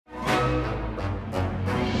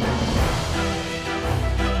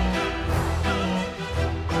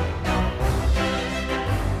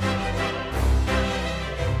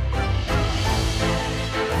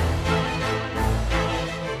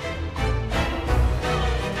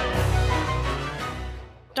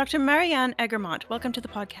Dr. Marianne Egermont, welcome to the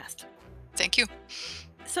podcast. Thank you.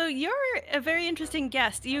 So, you're a very interesting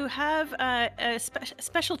guest. You have a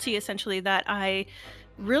specialty essentially that I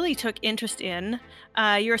really took interest in.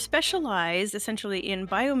 You're specialized essentially in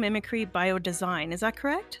biomimicry, biodesign. Is that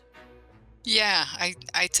correct? Yeah,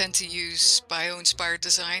 I tend to use bio-inspired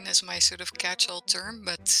design as my sort of catch-all term,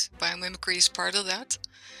 but biomimicry is part of that.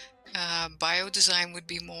 Biodesign would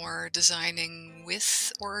be more designing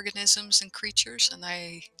with organisms and creatures, and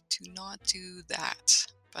I do not do that.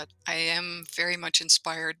 But I am very much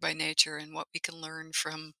inspired by nature and what we can learn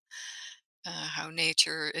from how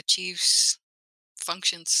nature achieves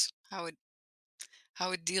functions, how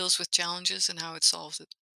it deals with challenges and how it solves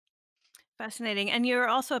it. Fascinating. And you're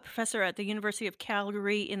also a professor at the University of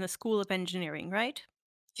Calgary in the School of Engineering, right?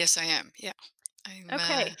 Yes, I am. Yeah. I'm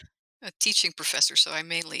Okay. a teaching professor, so I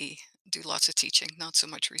mainly do lots of teaching, not so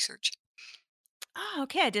much research.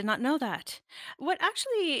 Okay. I did not know that. What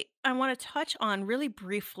actually I want to touch on really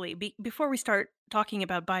briefly before we start talking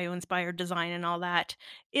about bio-inspired design and all that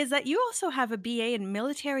is that you also have a BA in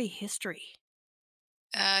military history.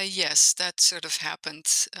 Yes, that sort of happened,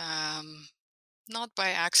 not by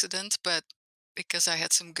accident, but because I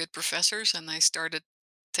had some good professors and I started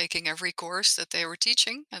taking every course that they were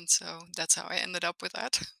teaching, and so that's how I ended up with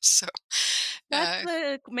that. So, That's uh,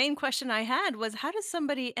 the main question I had was how does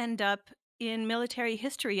somebody end up in military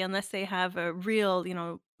history unless they have a real,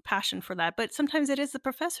 passion for that? But sometimes it is the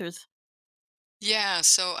professors. yeah,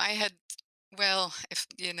 so I had, well, if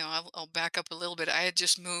I'll back up a little bit. I had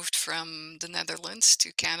just moved from the Netherlands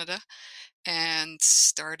to Canada and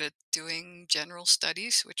started doing general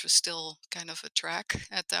studies, which was still kind of a track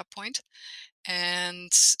at that point.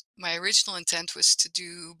 And my original intent was to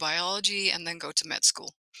do biology and then go to med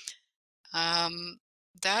school. Um,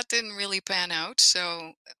 that didn't really pan out.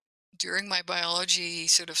 So during my biology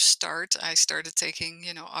sort of start, I started taking,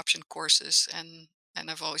 option courses, and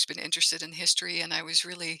I've always been interested in history, and I was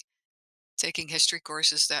really taking history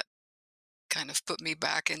courses that kind of put me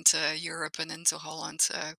back into Europe and into Holland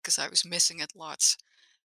because I was missing it lots.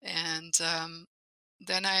 And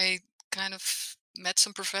then I kind of met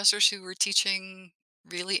some professors who were teaching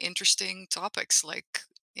really interesting topics like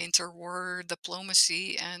interwar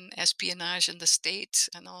diplomacy and espionage in the States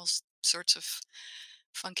and sorts of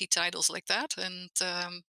funky titles like that. And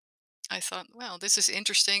I thought, well, this is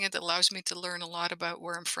interesting. It allows me to learn a lot about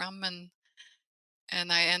where I'm from,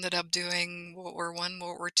 and I ended up doing World War I,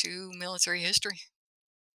 World War II military history.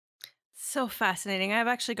 So fascinating. I've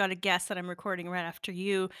actually got a guest that I'm recording right after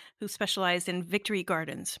you who specialized in victory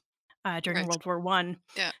gardens during Right. World War I.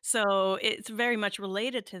 Yeah. So it's very much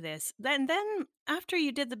related to this. Then after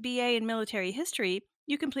you did the BA in military history,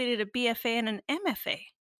 you completed a BFA and an MFA.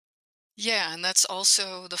 Yeah, and that's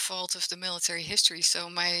also the fault of the military history. So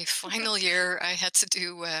my final year, I had to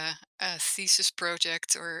do a thesis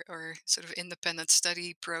project or sort of independent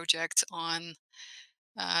study project on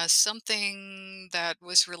something that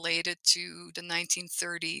was related to the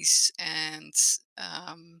 1930s and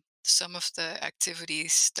some of the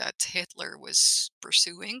activities that Hitler was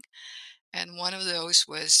pursuing. And one of those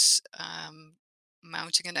was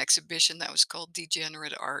mounting an exhibition that was called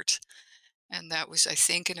Degenerate Art, and that was, I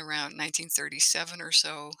think, in around 1937 or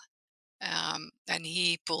so. And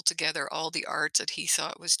he pulled together all the art that he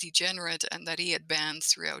thought was degenerate and that he had banned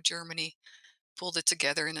throughout Germany, pulled it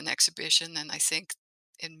together in an exhibition, and I think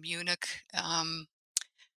in Munich. And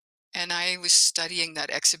I was studying that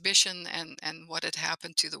exhibition and what had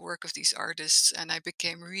happened to the work of these artists, and I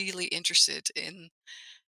became really interested in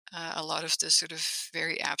a lot of the sort of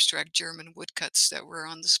very abstract German woodcuts that were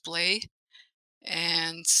on display.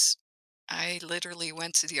 And I literally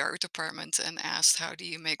went to the art department and asked, "How do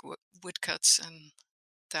you make woodcuts?" And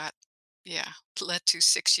that, yeah, led to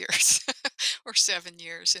 6 years or 7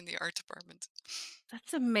 years in the art department.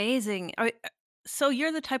 That's amazing. So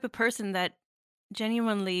you're the type of person that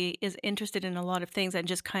genuinely is interested in a lot of things and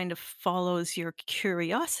just kind of follows your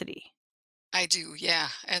curiosity. I do, yeah,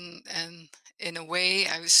 and in a way,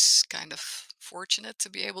 I was kind of fortunate to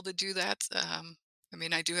be able to do that. I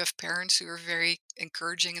mean, I do have parents who are very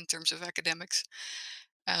encouraging in terms of academics.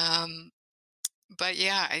 Um, but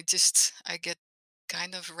yeah, I get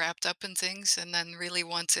kind of wrapped up in things and then really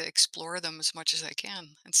want to explore them as much as I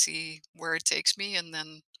can and see where it takes me. And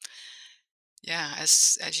then, yeah,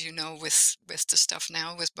 as you know, with the stuff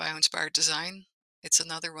now with bio-inspired design, it's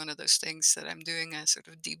another one of those things that I'm doing a sort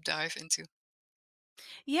of deep dive into.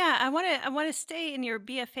 Yeah, I want to stay in your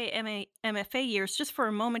BFA MFA years just for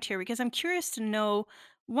a moment here because I'm curious to know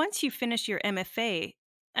once you finish your MFA,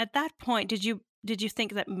 at that point did you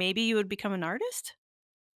think that maybe you would become an artist?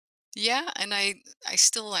 Yeah, and I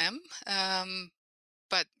still am.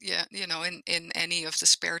 but yeah, in any of the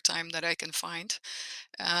spare time that I can find.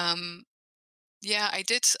 Um, yeah,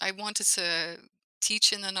 I wanted to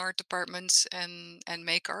teach in an art department and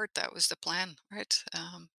make art. That was the plan, right?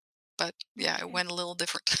 But yeah, it Okay. went a little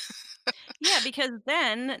different. Yeah, because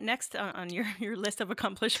then next on your your list of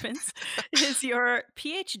accomplishments is your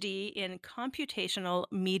PhD in computational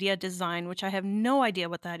media design, which I have no idea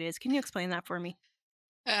what that is. Can you explain that for me?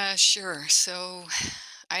 Sure. So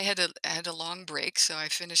I had a long break, so I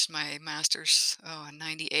finished my master's in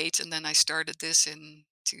 '98, and then I started this in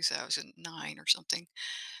 2009 or something.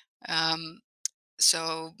 Um,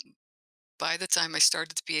 so by the time I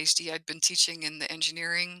started the PhD, I'd been teaching in the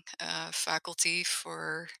engineering faculty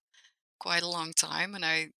for quite a long time, and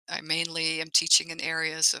I mainly am teaching in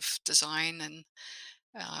areas of design and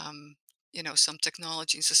um, some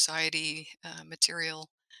technology and society material.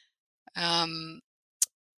 Um,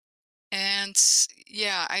 And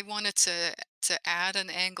yeah, I wanted to add an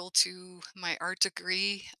angle to my art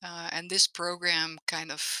degree, and this program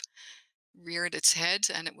kind of reared its head,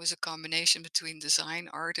 and it was a combination between design,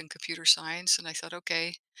 art, and computer science. And I thought,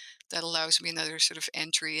 okay, that allows me another sort of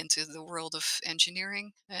entry into the world of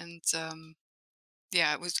engineering, and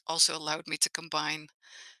yeah, it was also allowed me to combine,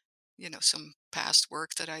 some past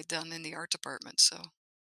work that I'd done in the art department.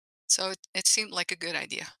 So it seemed like a good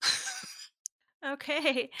idea.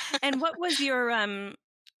 Okay. And what was your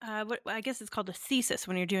what I guess it's called a thesis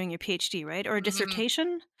when you're doing your PhD, right? Or a hmm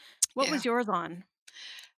dissertation? What Yeah. was yours on?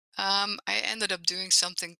 I ended up doing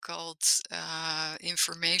something called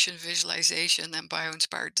information visualization and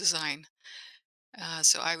bio-inspired design.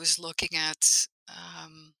 So I was looking at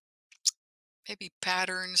maybe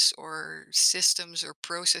patterns or systems or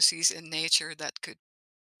processes in nature that could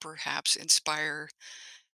perhaps inspire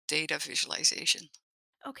data visualization.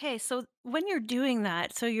 Okay, so when you're doing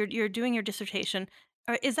that, so you're doing your dissertation,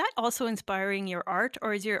 is that also inspiring your art,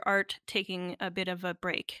 or is your art taking a bit of a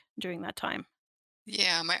break during that time?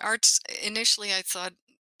 Yeah, my arts initially I thought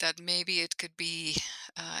that maybe it could be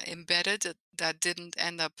embedded. That didn't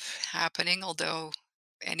end up happening, although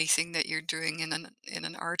anything that you're doing in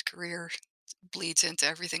an art career bleeds into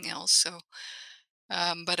everything else. So,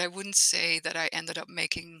 but I wouldn't say that I ended up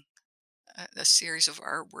making a series of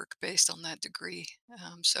artwork based on that degree.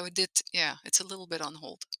 So it did, yeah, it's a little bit on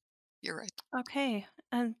hold. You're right. Okay,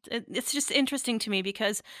 and it's just interesting to me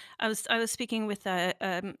because I was speaking with a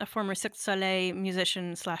former Cirque du Soleil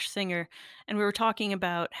musician slash singer, and we were talking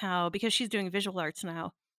about how because she's doing visual arts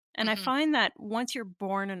now, and I hmm find that once you're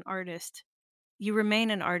born an artist, you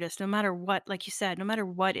remain an artist no matter what, like you said, no matter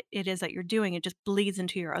what it is that you're doing, it just bleeds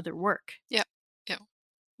into your other work. Yeah, yeah,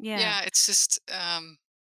 Yeah. yeah. It's just,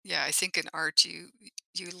 yeah. I think in art, you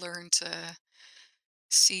learn to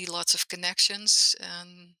see lots of connections,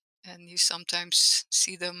 and you sometimes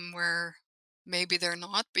see them where maybe they're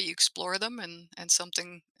not, but you explore them, and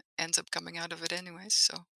something ends up coming out of it anyways.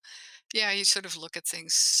 So yeah, you sort of look at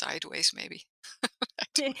things sideways, maybe. I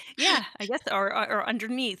don't know. Yeah, I guess, or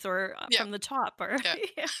underneath, or Yeah, from the top, or yeah,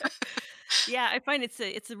 yeah. Yeah, I find it's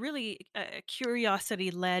a really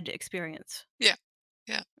curiosity-led experience. yeah,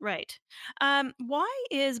 yeah. Right. Why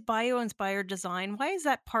is bio-inspired design why is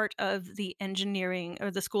that part of the engineering or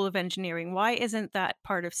the School of Engineering? Why isn't that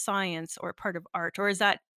part of science or part of art? Or is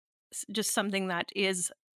that just something that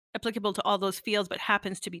is applicable to all those fields but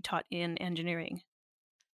happens to be taught in engineering?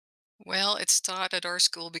 Well, it's taught at our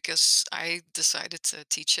school because I decided to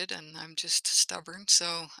teach it, and I'm just stubborn.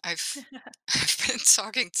 So I've I've been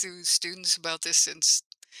talking to students about this since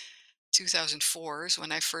 2004 is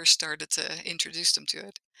when I first started to introduce them to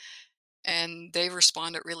it, and they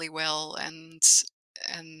responded really well, and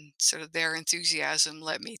sort of their enthusiasm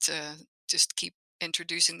led me to just keep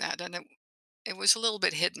introducing that, and it was a little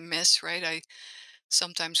bit hit and miss, right? I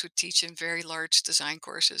sometimes would teach in very large design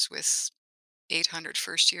courses with 800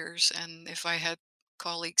 first years. And if I had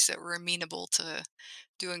colleagues that were amenable to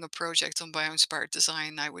doing a project on bio-inspired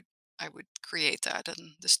design, I would create that,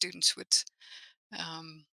 and the students would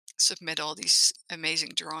um, submit all these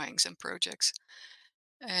amazing drawings and projects.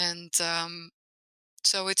 And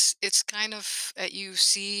so it's kind of at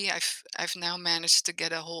UC. I've now managed to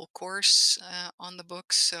get a whole course on the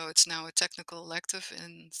books, so it's now a technical elective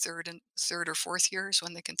in third or fourth years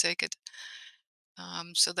when they can take it.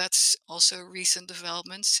 So that's also recent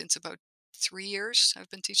developments since about 3 years I've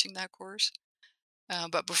been teaching that course.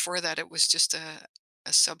 But before that, it was just a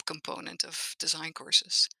subcomponent of design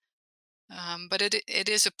courses. But it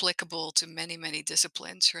is applicable to many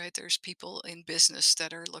disciplines, right? There's people in business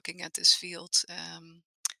that are looking at this field.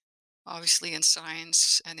 Obviously, in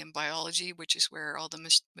science and in biology, which is where all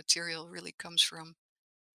the material really comes from.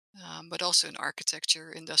 But also in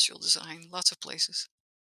architecture, industrial design, lots of places.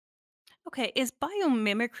 Okay, is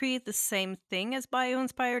biomimicry the same thing as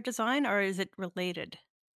bio-inspired design, or is it related?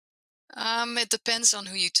 It depends on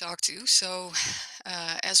who you talk to. So,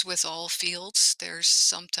 as with all fields, there's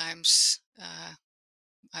sometimes,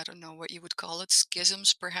 I don't know what you would call it,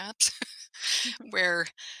 schisms perhaps, Mhm. where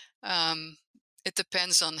um, it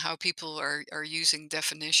depends on how people are using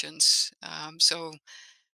definitions.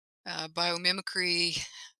 Biomimicry,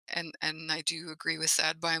 and I do agree with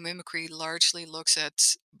that. Biomimicry largely looks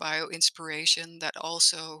at bio-inspiration that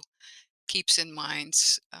also keeps in mind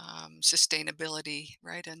sustainability,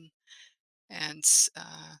 right? And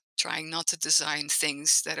trying not to design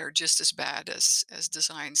things that are just as bad as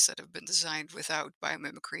designs that have been designed without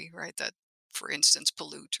biomimicry, right? That, for instance,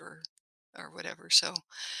 pollute or whatever. So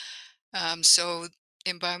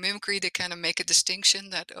in biomimicry, they kind of make a distinction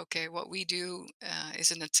that okay, what we do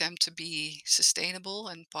is an attempt to be sustainable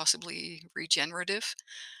and possibly regenerative.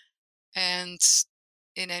 And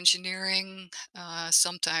in engineering,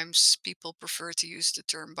 sometimes people prefer to use the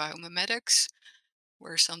term biomimetics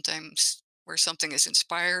where something is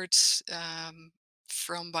inspired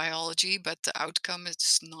from biology, but the outcome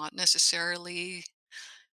is not necessarily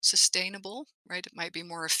sustainable, right? It might be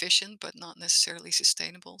more efficient, but not necessarily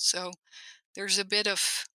sustainable. So there's a bit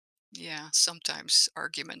of, yeah, sometimes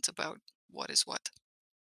argument about what is what.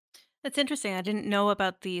 That's interesting. I didn't know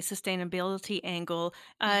about the sustainability angle.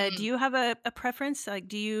 Do hmm you have a preference? Like,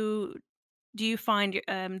 do you find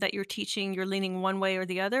that you're teaching, you're leaning one way or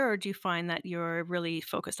the other, or do you find that you're really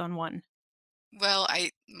focused on one? Well,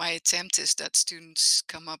 my attempt is that students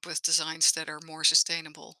come up with designs that are more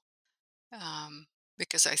sustainable, um,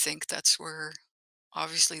 because I think that's where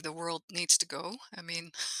obviously the world needs to go. I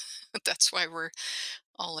mean, that's why we're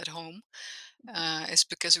all at home. Is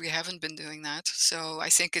because we haven't been doing that. So I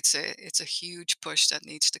think it's a huge push that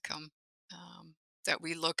needs to come. That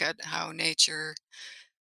we look at how nature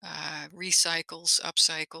recycles,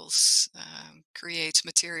 upcycles, creates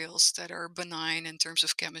materials that are benign in terms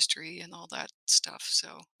of chemistry and all that stuff.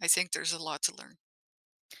 So I think there's a lot to learn.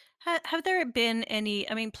 Have there been any?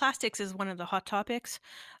 I mean, plastics is one of the hot topics.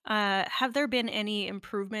 Have there been any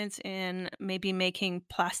improvements in maybe making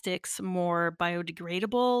plastics more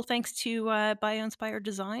biodegradable thanks to bio-inspired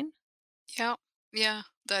design? Yeah, yeah,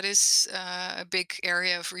 that is a big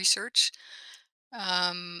area of research.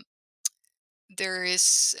 Um, there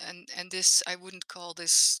is, and this I wouldn't call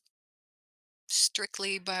this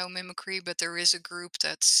strictly biomimicry, but there is a group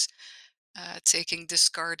that's taking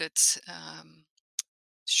discarded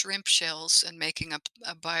shrimp shells and making a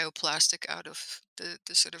bioplastic out of the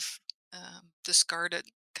sort of discarded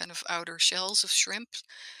kind of outer shells of shrimp.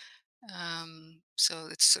 So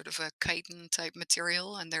it's sort of a chitin type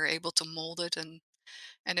material, and they're able to mold it, and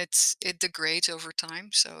it degrades over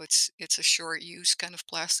time. So it's a short use kind of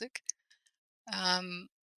plastic. Um,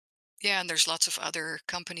 yeah, and there's lots of other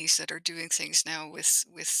companies that are doing things now with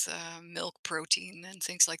milk protein and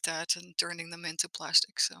things like that, and turning them into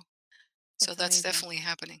plastic. So That's that's amazing. definitely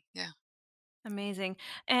happening. Yeah. Amazing.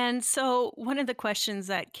 And so, one of the questions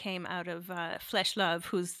that came out of Flesh Love,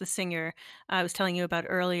 who's the singer I was telling you about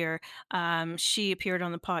earlier, she appeared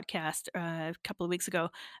on the podcast a couple of weeks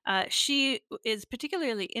ago. She is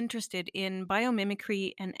particularly interested in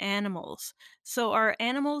biomimicry and animals. So, are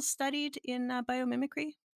animals studied in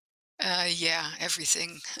biomimicry? Yeah,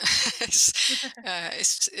 everything is,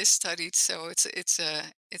 is studied. So it's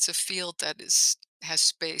a field that is has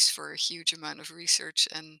space for a huge amount of research,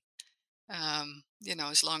 and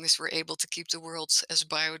as long as we're able to keep the world as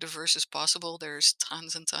biodiverse as possible, there's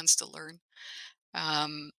tons and tons to learn.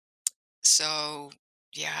 Um, So,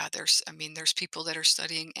 yeah, there's people that are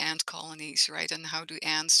studying ant colonies, right? And how do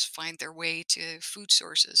ants find their way to food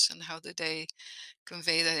sources and how do they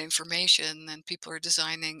convey that information? And people are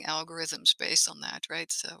designing algorithms based on that,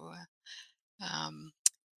 right? Um,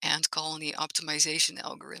 ant colony optimization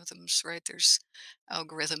algorithms, right? There's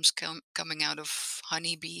algorithms coming out of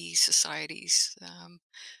honeybee societies.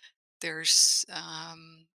 There's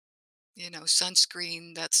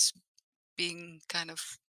sunscreen that's being kind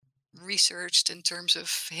of researched in terms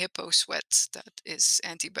of hippo sweat that is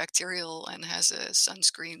antibacterial and has a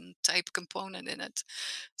sunscreen type component in it.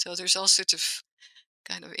 So there's all sorts of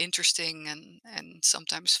kind of interesting and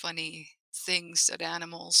sometimes funny things that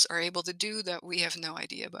animals are able to do that we have no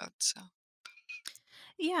idea about. So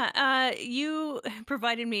Yeah, you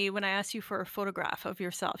provided me when I asked you for a photograph of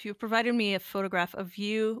yourself. You provided me a photograph of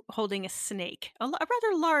you holding a snake, a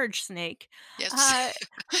rather large snake. yes. Uh,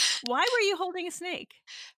 why were you holding a snake?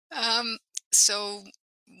 um, so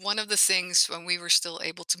one of the things when we were still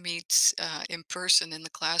able to meet in person in the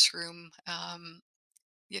classroom,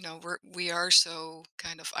 we are so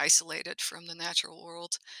kind of isolated from the natural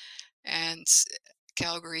world. And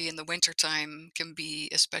Calgary in the wintertime can be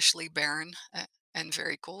especially barren and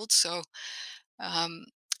very cold. So um,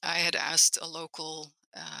 I had asked a local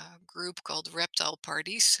group called Reptile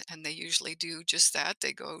Parties, and they usually do just that.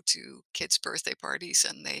 They go to kids' birthday parties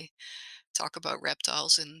and they talk about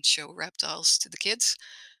reptiles and show reptiles to the kids.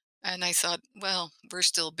 And I thought, well, we're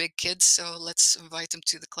still big kids, so let's invite them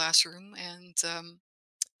to the classroom. And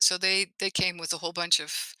so they came with a whole bunch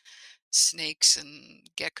of snakes and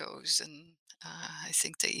geckos, and I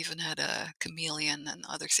think they even had a chameleon and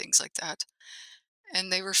other things like that. And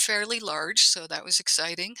they were fairly large, so that was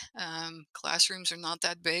exciting. Classrooms are not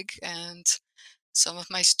that big, and some of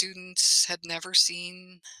my students had never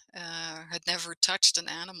touched an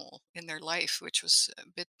animal in their life, which was a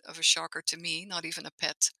bit of a shocker to me, not even a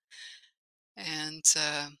pet. And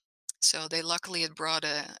so they luckily had brought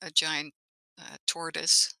a giant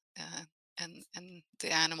tortoise, and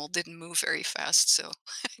the animal didn't move very fast. So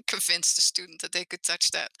I convinced the student that they could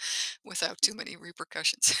touch that without too many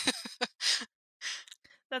repercussions.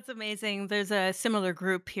 That's amazing. There's a similar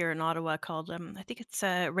group here in Ottawa called, I think it's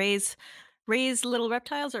Raise Little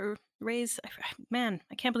Reptiles or Raise. Man,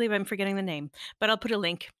 I can't believe I'm forgetting the name, but I'll put a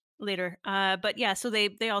link later. But yeah, so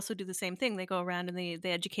they also do the same thing. They go around and they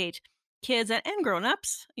educate kids and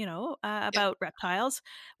grown-ups, Yep. about reptiles.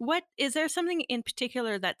 What is there something in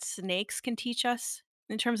particular that snakes can teach us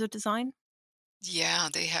in terms of design? Yeah,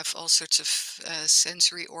 they have all sorts of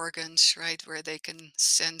sensory organs, right, where they can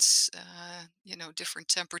sense, different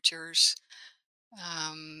temperatures.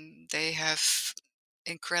 They have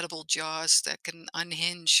incredible jaws that can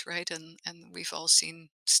unhinge, right? And we've all seen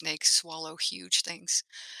snakes swallow huge things.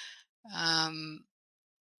 Um,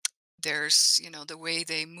 there's, the way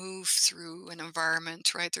they move through an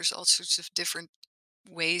environment, right? There's all sorts of different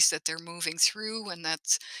ways that they're moving through, and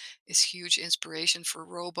that is huge inspiration for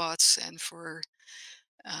robots and for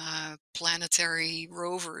planetary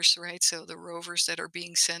rovers, right? So the rovers that are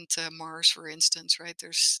being sent to Mars, for instance, right?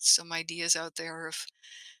 There's some ideas out there of,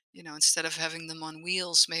 instead of having them on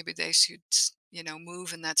wheels, maybe they should,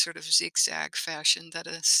 move in that sort of zigzag fashion that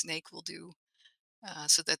a snake will do,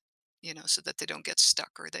 so that they don't get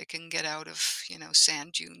stuck or they can get out of,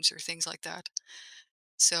 sand dunes or things like that.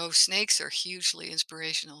 So snakes are hugely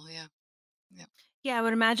inspirational. Yeah. Yeah. Yeah, I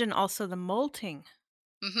would imagine also the molting.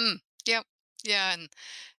 Mm-hmm. Yep. Yeah.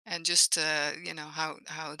 And just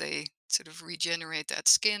how they sort of regenerate that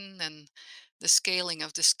skin and the scaling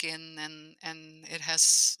of the skin, and it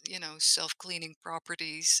has self-cleaning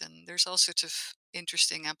properties, and there's all sorts of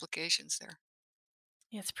interesting applications there.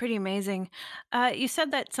 Yeah, it's pretty amazing. You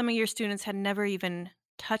said that some of your students had never even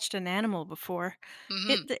touched an animal before.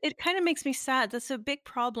 Hmm. It kind of makes me sad. That's a big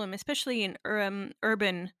problem, especially in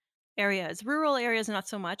urban areas. Rural areas, not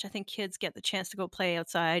so much. I think kids get the chance to go play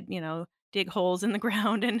outside, dig holes in the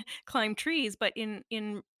ground and climb trees. But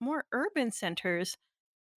in more urban centers,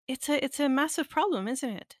 it's a massive problem, isn't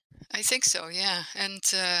it? I think so, yeah. And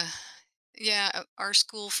yeah, our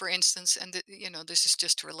school, for instance, and this is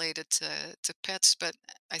just related to pets, but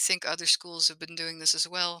I think other schools have been doing this as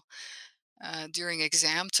well. During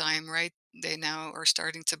exam time, right? They now are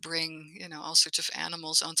starting to bring, all sorts of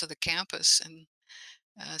animals onto the campus, and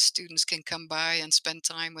students can come by and spend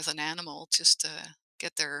time with an animal just to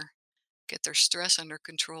get their stress under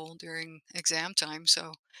control during exam time.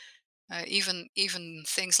 So even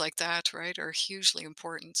things like that, right, are hugely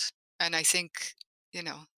important. And you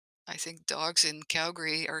know, I think dogs in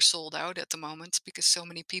Calgary are sold out at the moment because so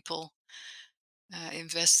many people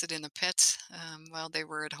invested in a pet while they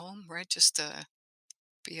were at home, right? Just to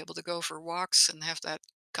be able to go for walks and have that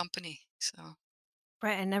company. So,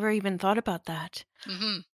 Right. I never even thought about that.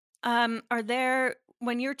 hmm. Are there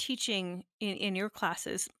when you're teaching in your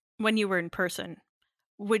classes when you were in person?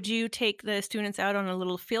 Would you take the students out on a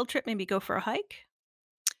little field trip, maybe go for a hike?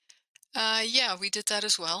 Yeah, we did that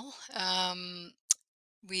as well.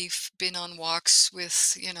 We've been on walks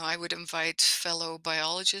with, I would invite fellow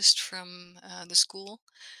biologists from the school,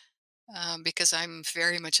 because I'm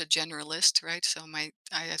very much a generalist, right? So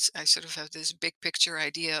I sort of have this big picture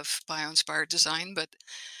idea of bio-inspired design, but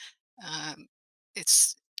um, it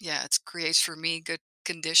creates for me good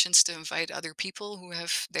conditions to invite other people who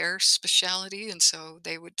have their speciality, and so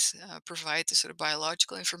they would provide the sort of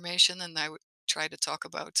biological information, and I would try to talk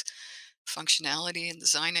about functionality and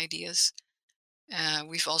design ideas.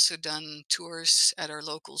 We've also done tours at our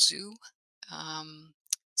local zoo. Um,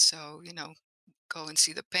 so, go and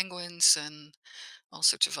see the penguins and all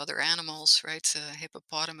sorts of other animals, right?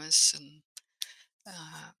 Hippopotamus and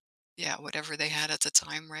yeah, whatever they had at the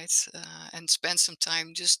time, right? And spend some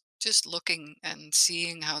time just looking and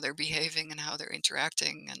seeing how they're behaving and how they're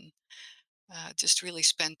interacting, and just really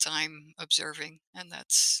spend time observing, and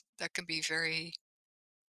that can be very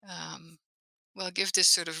um, well, give this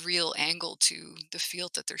sort of real angle to the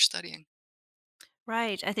field that they're studying.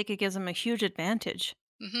 Right. I think it gives them a huge advantage.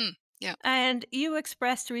 Yeah, And you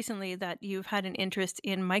expressed recently that you've had an interest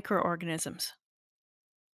in microorganisms.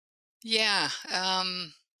 yeah,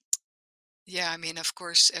 yeah. I mean, of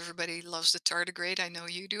course, everybody loves the tardigrade. I know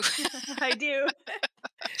you do. I do.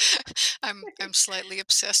 I'm slightly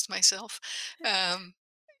obsessed myself. Um,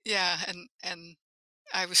 yeah, and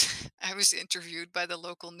I was I was interviewed by the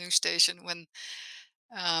local news station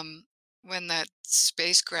um, when that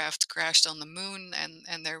spacecraft crashed on the moon,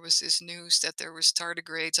 and there was this news that there was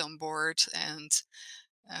tardigrades on board, and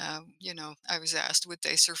I was asked would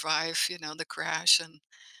they survive, the crash, and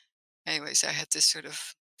anyways, I had this sort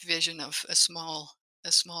of vision of a small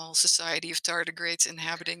society of tardigrades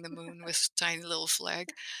inhabiting the moon with a tiny little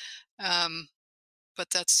flag. Um, but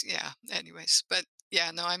that's yeah. Anyways, but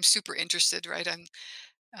yeah, no, I'm super interested, right?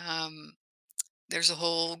 Um, there's a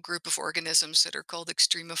whole group of organisms that are called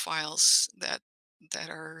extremophiles that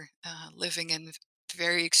are living in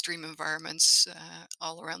very extreme environments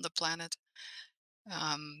all around the planet.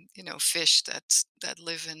 Fish that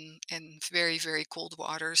live in very very cold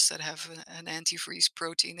waters that have an antifreeze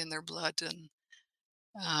protein in their blood, and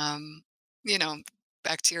um, you know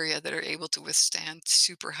bacteria that are able to withstand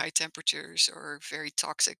super high temperatures or very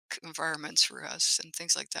toxic environments for us and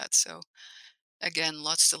things like that. So again,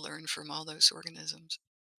 lots to learn from all those organisms.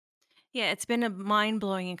 Yeah, it's been a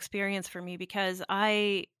mind-blowing experience for me because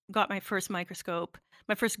I got my first microscope,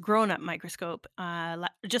 my first grown-up microscope,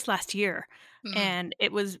 just last year, Mhm. and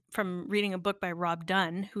it was from reading a book by Rob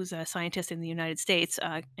Dunn, who's a scientist in the United States,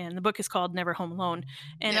 and the book is called Never Home Alone.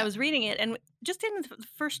 And I Yeah. was reading it, and just in the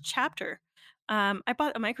first chapter, I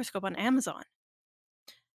bought a microscope on Amazon.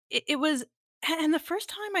 It was, and the first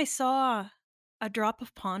time I saw a drop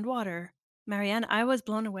of pond water, Marianne, I was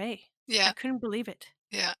blown away. I Yeah. couldn't believe it.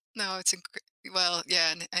 Yeah. No, well,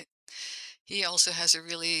 yeah, and he also has a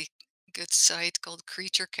really good site called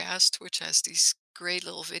Creature Cast, which has these great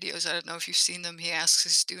little videos. I don't know if you've seen them. He asks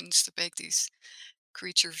his students to make these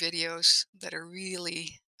creature videos that are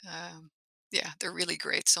really, yeah, they're really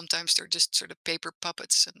great. Sometimes they're just sort of paper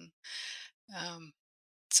puppets, and um,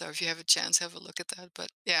 so if you have a chance, have a look at that.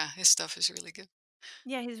 But yeah, his stuff is really good.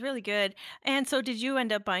 Yeah, he's really good. And so did you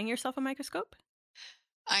end up buying yourself a microscope?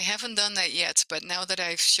 I haven't done that yet, but now that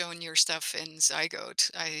I've shown your stuff in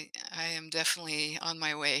Zygote, I am definitely on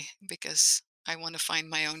my way because I want to find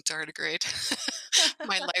my own tardigrade.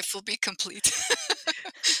 My life will be complete.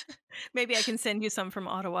 Maybe I can send you some from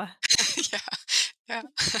Ottawa. Yeah, yeah.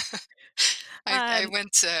 I Um,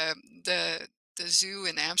 went the zoo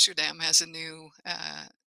in Amsterdam has a new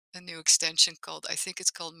extension called, I think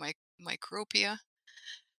it's called Micropia.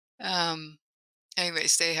 Um,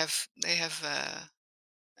 anyways, they have a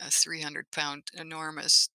 300-pound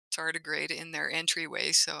enormous tardigrade in their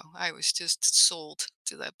entryway, so I was just sold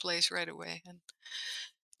to that place right away, and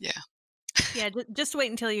yeah. yeah, just wait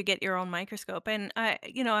until you get your own microscope. And I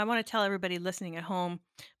want to tell everybody listening at home,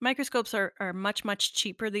 microscopes are much much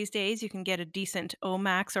cheaper these days. You can get a decent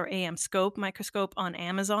OMAX or AM scope microscope on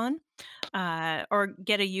Amazon, or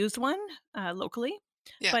get a used one locally.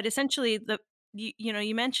 Yeah. But essentially,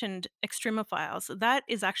 you mentioned extremophiles. That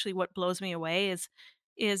is actually what blows me away. And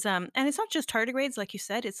it's not just tardigrades, like you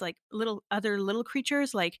said. It's like little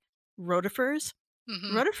creatures like rotifers.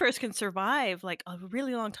 Mhm. Rotifers can survive, like, a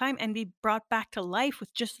really long time and be brought back to life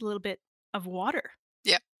with just a little bit of water.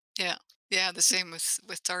 Yeah. Yeah. Yeah, the same with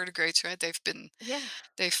tardigrades, right? Yeah.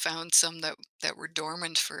 They've found some that were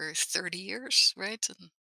dormant for 30 years, right?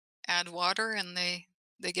 And add water and they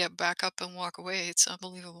get back up and walk away. It's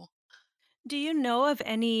unbelievable. Do you know of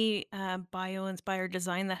any, bio-inspired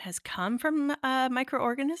design that has come from,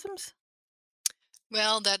 microorganisms?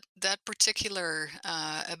 Well, that particular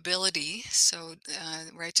ability, so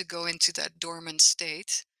right, to go into that dormant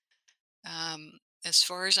state. Um, as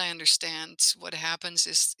far as I understand, what happens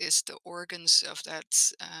is the organs of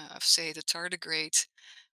of say the tardigrade,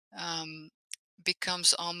 um,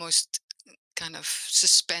 becomes almost kind of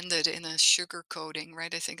suspended in a sugar coating,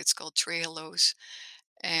 right? I think it's called trehalose,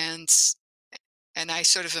 and I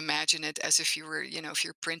sort of imagine it as if you were, if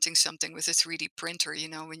you're printing something with a 3D printer,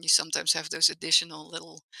 when you sometimes have those additional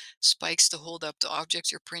little spikes to hold up the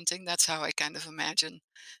objects you're printing. That's how I kind of imagine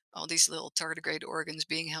all these little tardigrade organs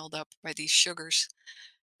being held up by these sugars.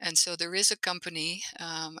 And so there is a company,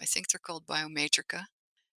 I think they're called Biomatrica,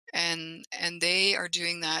 and they are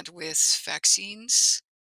doing that with vaccines,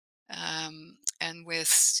 and with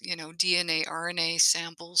DNA, RNA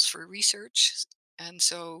samples for research. And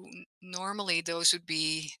so normally those would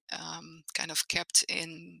be kind of kept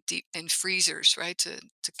in deep in freezers, right, to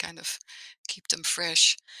kind of keep them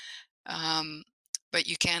fresh. Um, but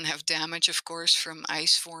you can have damage, of course, from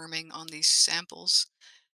ice forming on these samples.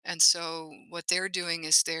 And so what they're doing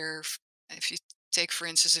is if you take, for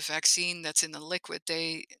instance, a vaccine that's in the liquid,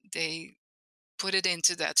 they put it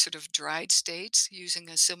into that sort of dried state using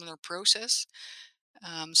a similar process,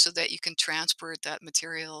 so that you can transport that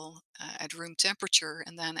material at room temperature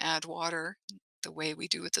and then add water the way we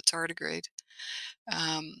do with the tardigrade,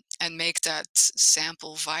 and make that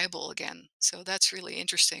sample viable again. So that's really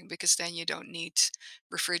interesting because then you don't need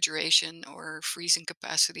refrigeration or freezing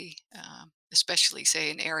capacity, especially say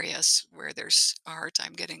in areas where there's a hard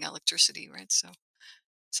time getting electricity, right? So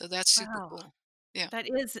that's super Wow. cool. Yeah. That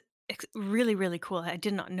is really, really cool. I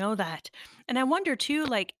did not know that. And I wonder too,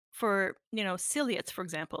 like for, ciliates, for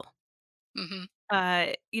example, Hmm.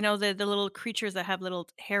 the little creatures that have little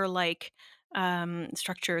hair-like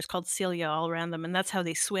structures called cilia all around them, and that's how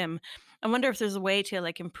they swim. I wonder if there's a way to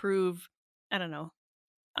like improve, I don't know,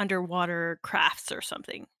 underwater crafts or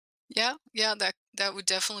something. Yeah, yeah, that would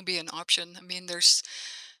definitely be an option. I mean,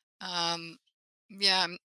 um, yeah,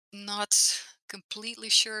 I'm not completely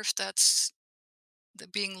sure if that's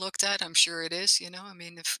being looked at. I'm sure it is. I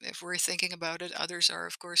mean, if we're thinking about it, others are,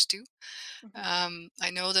 of course, too. Mhm. I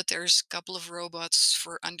know that there's a couple of robots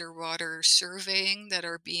for underwater surveying that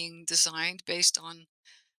are being designed based on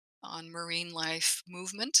marine life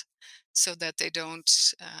movement, so that they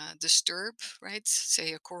don't disturb, right,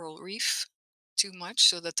 say a coral reef too much,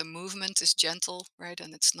 so that the movement is gentle, right,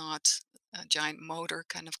 and it's not a giant motor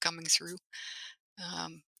kind of coming through.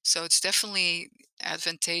 So it's definitely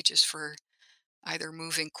advantageous for either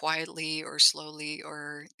moving quietly or slowly,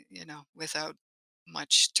 or without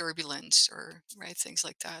much turbulence, or right, things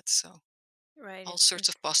like that. So Right. all It's sorts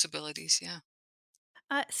of possibilities. Yeah.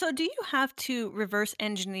 so do you have to reverse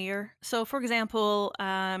engineer? So, for example,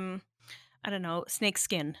 I don't know, snake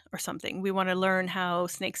skin or something. We want to learn how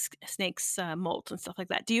snakes molt and stuff like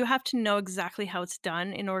that. Do you have to know exactly how it's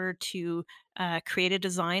done in order to create a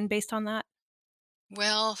design based on that?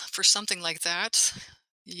 Well, for something like that,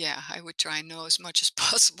 yeah, I would try and know as much as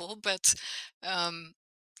possible. But um,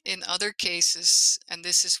 in other cases, and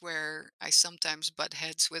this is where I sometimes butt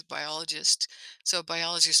heads with biologists. So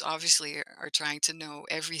biologists obviously are trying to know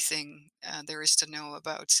everything there is to know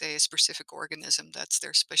about, say, a specific organism. That's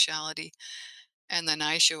their specialty. And then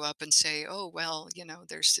I show up and say, oh, well,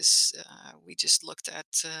 there's this, we just looked at.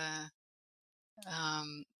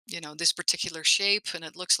 This particular shape, and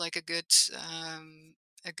it looks like a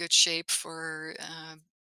good shape for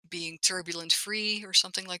being turbulent free or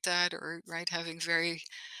something like that, or right, having very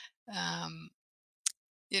um,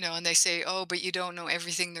 and they say, oh, but you don't know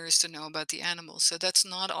everything there is to know about the animal. So that's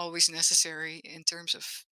not always necessary in terms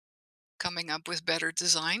of coming up with better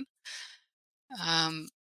design. um,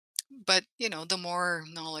 but the more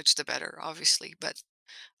knowledge the better, obviously. But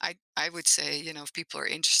I would say, if people are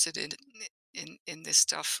interested in this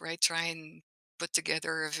stuff, right, try and put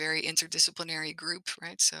together a very interdisciplinary group,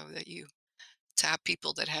 right, so that you tap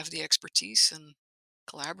people that have the expertise and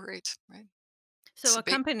collaborate, right? So It's a a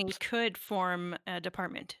big. company could form a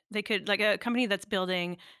department. They could like a company that's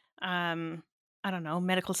building um I don't know,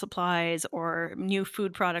 medical supplies or new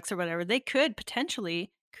food products or whatever. They could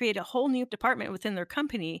potentially create a whole new department within their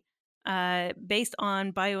company based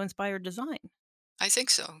on bio-inspired design. I think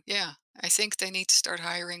so. Yeah, I think they need to start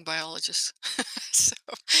hiring biologists. So,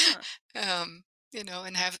 Huh. um,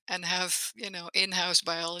 and have in-house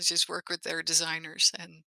biologists work with their designers,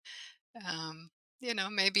 and um,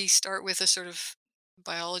 maybe start with a sort of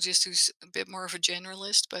biologist who's a bit more of a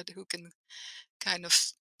generalist, but who can kind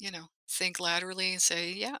of think laterally and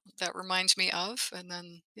say, yeah, that reminds me of, and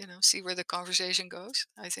then see where the conversation goes.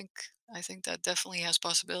 I think that definitely has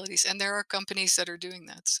possibilities, and there are companies that are doing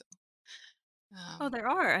that. So Oh, um, there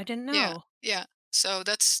are. I didn't yeah, know. yeah. So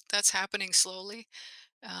that's happening slowly.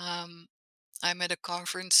 um, I'm at a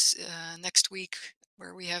conference next week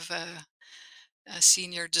where we have a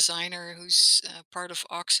senior designer who's part of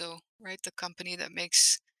OXO, right, the company that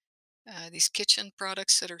makes these kitchen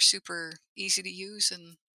products that are super easy to use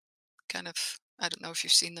and kind of, I don't know if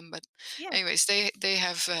you've seen them, but Yeah. anyways, they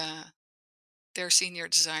have their senior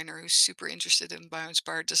designer who's super interested in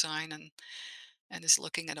bio-inspired design, and is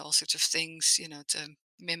looking at all sorts of things, to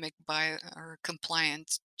mimic bio or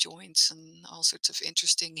compliant joints and all sorts of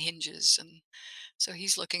interesting hinges, and so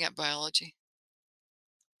he's looking at biology.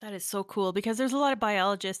 That is so cool because there's a lot of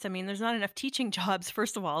biologists. I mean, there's not enough teaching jobs,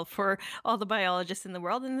 first of all, for all the biologists in the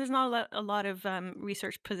world, and there's not a lot of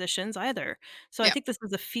research positions either. So I Yeah, think this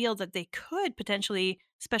is a field that they could potentially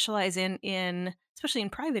specialize in especially in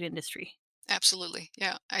private industry. absolutely.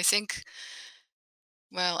 Yeah, I think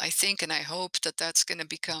and I hope that that's going to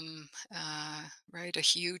become, right, a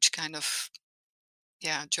huge kind of,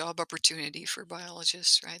 yeah, job opportunity for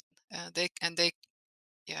biologists, right?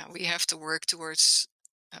 Yeah, we have to work towards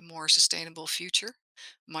a more sustainable future,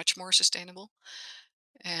 much more sustainable.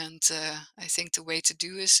 And I think the way to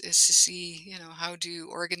do is to see, how do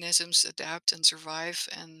organisms adapt and survive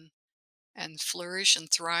and flourish and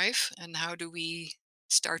thrive, and how do we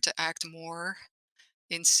start to act more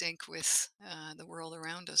in sync with the world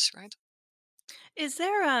around us, right? Is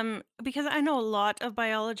there because I know a lot of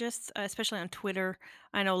biologists, especially on Twitter.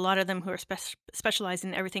 I know a lot of them who are specialized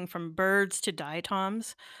in everything from birds to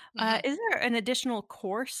diatoms. Hmm. Is there an additional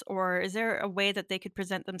course, or is there a way that they could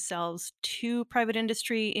present themselves to private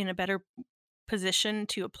industry in a better position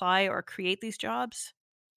to apply or create these jobs?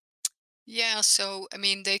 Yeah, so I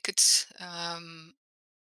mean, they could, um,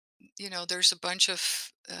 there's a bunch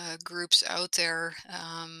of groups out there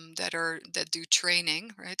that do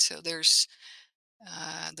training, right? So there's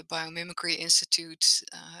the Biomimicry Institute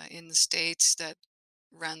in the States that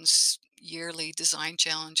runs yearly design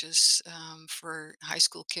challenges for high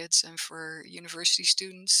school kids and for university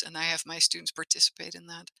students, and I have my students participate in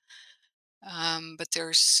that. But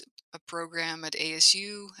there's a program at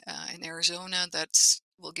ASU in Arizona that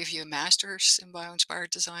will give you a master's in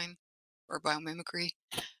bio-inspired design or biomimicry.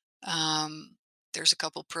 There's a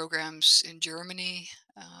couple programs in Germany.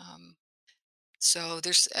 So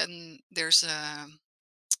there's a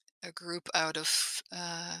group out of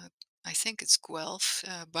I think it's Guelph,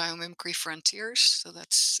 Biomimicry Frontiers. So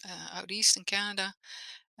that's out east in Canada.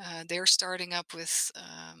 They're starting up with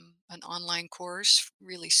an online course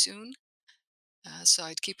really soon. So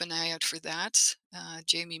I'd keep an eye out for that.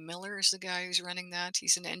 Jamie Miller is the guy who's running that.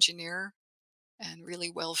 He's an engineer and really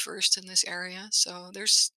well versed in this area. So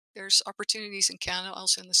there's opportunities in Canada,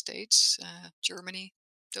 also in the States, Germany.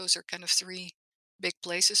 Those are kind of three big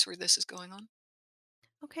places where this is going on.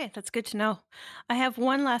 Okay, that's good to know. I have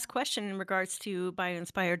one last question in regards to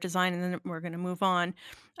bio-inspired design, and then we're going to move on.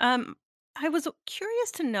 I was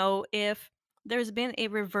curious to know if there's been a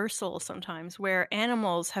reversal sometimes where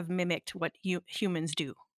animals have mimicked what humans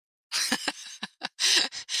do.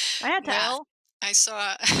 I had to ask. Well, I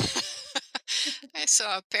saw I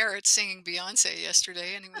saw a parrot singing Beyonce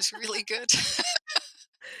yesterday, and it was really good.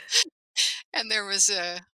 And there was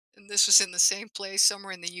a and this was in the same place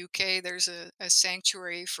somewhere in the UK. There's a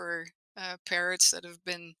sanctuary for parrots that have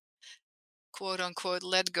been quote unquote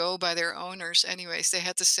let go by their owners. Anyways, they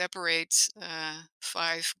had to separate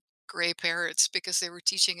five gray parrots because they were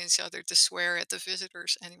teaching each other to swear at the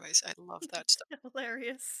visitors. Anyways, I love that stuff.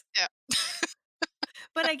 Hilarious. Yeah.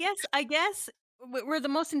 But I guess we're the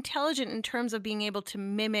most intelligent in terms of being able to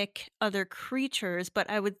mimic other creatures, but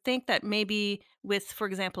I would think that maybe with, for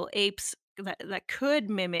example, apes that could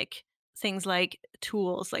mimic things like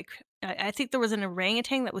tools. Like I think there was an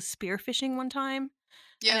orangutan that was spearfishing one time,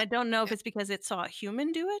 and Yeah. I don't know if Yeah. it's because it saw a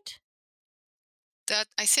human do it. That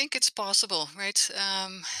I think it's possible, right?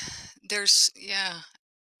 Yeah,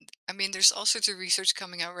 I mean, there's all sorts of research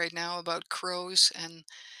coming out right now about crows and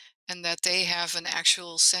that they have an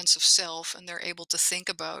actual sense of self and they're able to think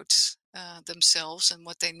about themselves and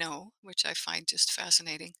what they know, which I find just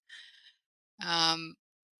fascinating. Um,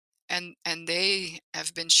 and they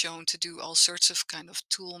have been shown to do all sorts of kind of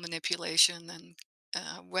tool manipulation and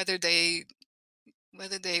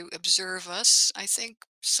whether they observe us, I think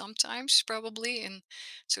sometimes probably in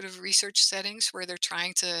sort of research settings where they're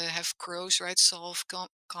trying to have crows, right, solve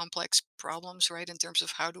complex problems, right, in terms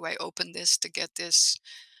of how do I open this to get this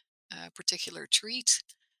particular treat.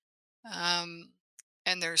 Um,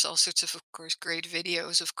 and there's all sorts of course, great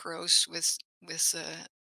videos of crows with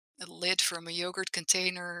a lid from a yogurt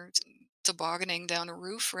container tobogganing down a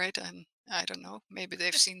roof, right? And I don't know, maybe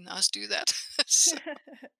they've seen us do that. so,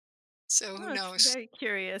 so who Oh, it's knows? very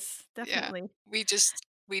curious. Yeah, Definitely.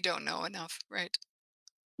 we don't know enough, right?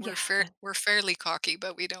 Yeah, We're fairly cocky,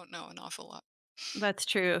 but we don't know an awful lot. that's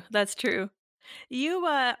true. That's true. You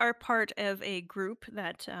are part of a group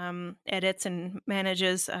that edits and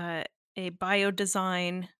manages a bio-inspired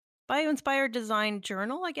design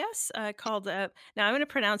journal, I guess, called. Now I'm going to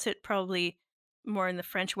pronounce it probably more in the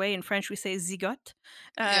French way. In French, we say Zigot,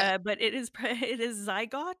 Yeah, but it is it is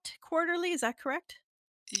Zygot Quarterly. Is that correct?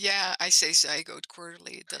 yeah. I say zygote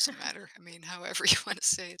quarterly. It doesn't matter. I mean, however you want to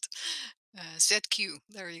say it. ZQ.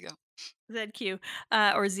 There you go. ZQ,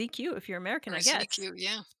 or ZQ if you're American, Or I guess. ZQ.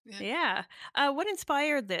 Yeah, yeah. Yeah. What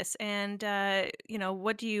inspired this, and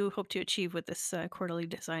what do you hope to achieve with this quarterly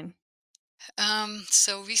design?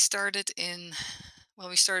 So we started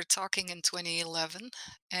we started talking in 2011,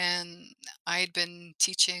 and I'd been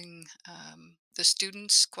teaching the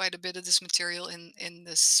students quite a bit of this material in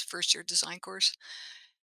this first year design course,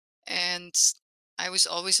 and I was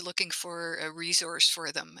always looking for a resource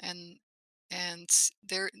for them, and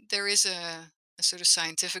there is a sort of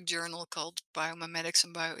scientific journal called Biomimetics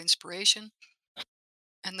and Bioinspiration,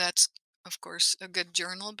 and that's of course a good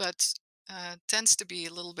journal, but tends to be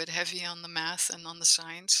a little bit heavy on the math and on the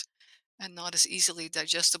science and not as easily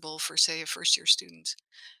digestible for, say, a first year student.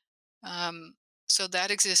 Um, so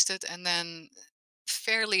that existed, and then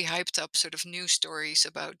fairly hyped up sort of news stories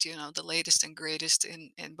about the latest and greatest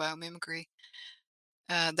in biomimicry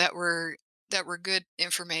that were good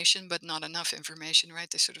information, but not enough information, right?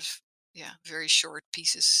 They sort of very short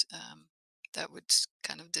pieces that would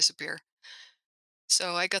kind of disappear.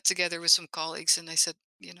 So I got together with some colleagues and I said,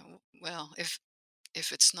 well, if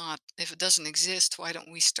it doesn't exist, why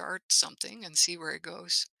don't we start something and see where it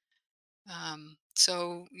goes?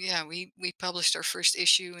 So yeah, we published our first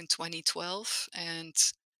issue in 2012, and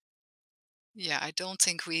yeah, I don't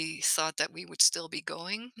think we thought that we would still be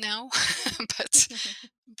going now, but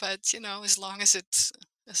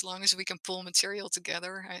as long as we can pull material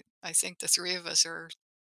together, I think the three of us are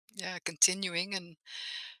continuing, and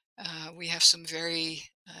we have some very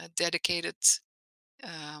dedicated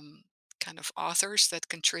um, kind of authors that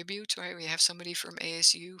contribute, right? We have somebody from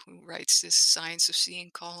ASU who writes this Science of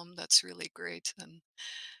Seeing column that's really great, and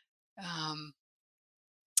um,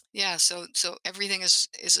 yeah, so everything is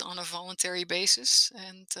on a voluntary basis,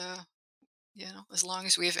 and as long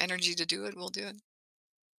as we have energy to do it, we'll do it.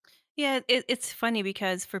 Yeah, it's funny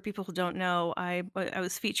because for people who don't know, I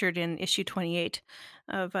was featured in issue 28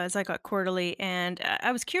 of Zygote Quarterly, and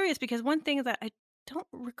I was curious because one thing that I don't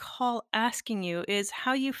recall asking you is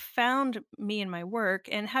how you found me and my work,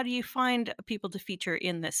 and how do you find people to feature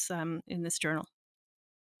in this journal?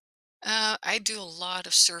 I do a lot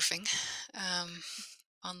of surfing um,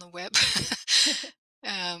 on the web.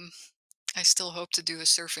 um, I still hope to do a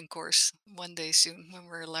surfing course one day soon when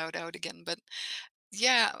we're allowed out again. But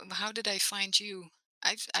yeah, how did I find you?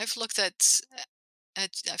 I've looked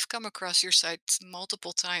I've come across your site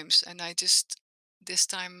multiple times, and I just this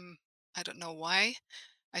time I don't know why.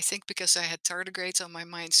 I think because I had tardigrades on my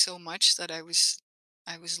mind so much that I was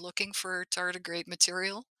looking for tardigrade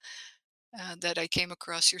material that I came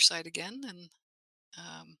across your site again, and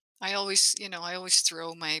I always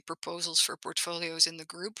throw my proposals for portfolios in the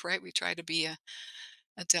group, right? We try to be a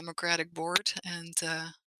democratic board, and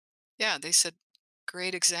yeah, they said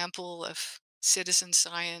great example of citizen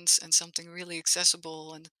science and something really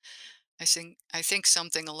accessible, and I think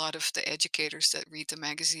something a lot of the educators that read the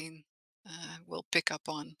magazine will pick up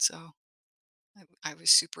on. So I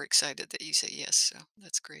was super excited that you say yes. So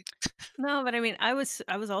that's great. No, but I mean, I was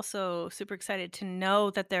also super excited to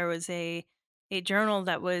know that there was a journal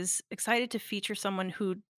that was excited to feature someone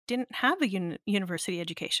who didn't have a university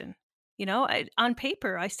education. On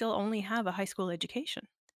paper, I still only have a high school education.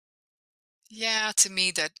 Yeah, to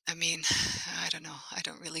me I mean, I don't know. I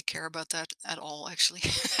don't really care about that at all, actually.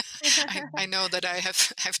 I know that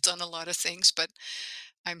have done a lot of things, but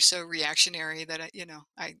I'm so reactionary that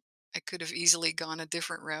I could have easily gone a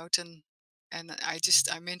different route, and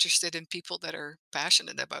I'm interested in people that are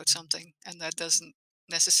passionate about something, and that doesn't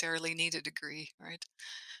necessarily need a degree, right?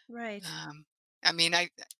 Right. Um, I mean, I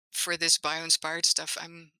for this bio-inspired stuff,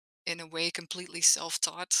 I'm in a way completely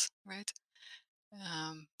self-taught, right?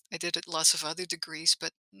 I did lots of other degrees,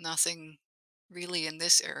 but nothing really in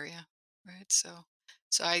this area, right? So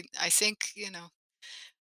I think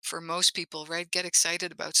for most people, right, get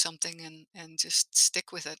excited about something and just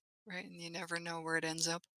stick with it, right? And you never know where it ends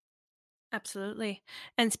up. Absolutely.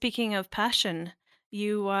 And speaking of passion,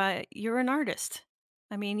 you're an artist.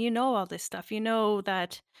 I mean, you know all this stuff. You know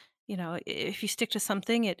that, if you stick to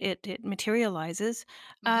something, it materializes.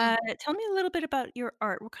 Hmm. Tell me a little bit about your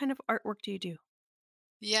art. What kind of artwork do you do?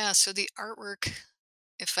 Yeah. So the artwork,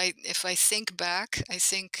 if I think back, I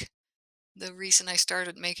think the reason I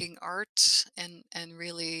started making art and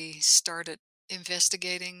really started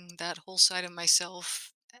investigating that whole side of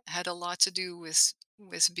myself had a lot to do with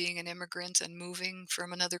being an immigrant and moving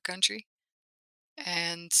from another country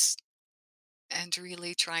and and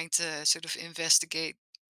really trying to sort of investigate,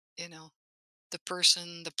 you know, the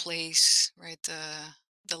person, the place, right,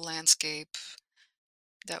 the landscape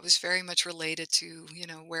that was very much related to,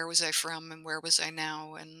 where was I from and where was I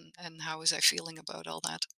now and how was I feeling about all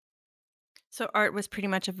that. So art was pretty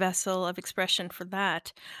much a vessel of expression for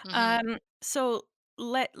that. Hmm. So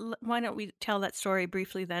why don't we tell that story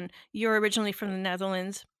briefly then? You're originally from the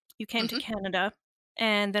Netherlands. You came to Hmm. Canada,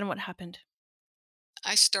 and then what happened?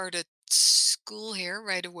 I started school here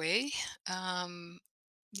right away. Um,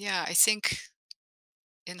 yeah, I think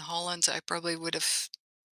in Holland I probably would have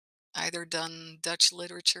either done Dutch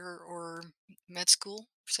literature or med school.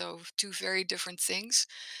 So two very different things.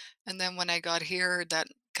 And then when I got here, that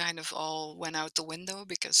kind of all went out the window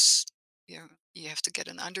because you have to get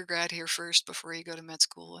an undergrad here first before you go to med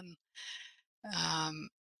school, and um,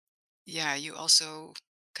 yeah, you also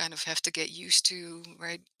kind of have to get used to,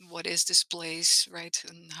 right, what is this place, right,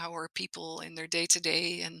 and how are people in their day to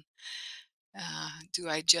day, and do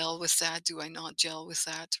I gel with that? Do I not gel with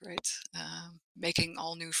that? Right, making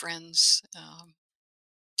all new friends,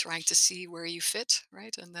 trying to see where you fit,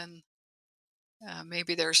 right, and then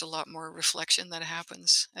maybe there's a lot more reflection that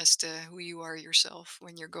happens as to who you are yourself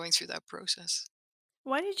when you're going through that process.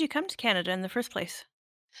 Why did you come to Canada in the first place?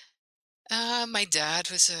 My dad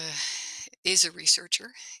is a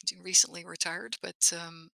researcher. He recently retired, but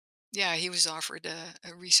yeah, he was offered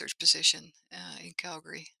a research position in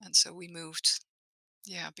Calgary, and so we moved.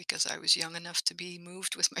 Yeah, because I was young enough to be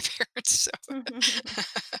moved with my parents. So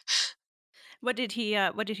What did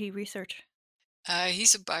he research?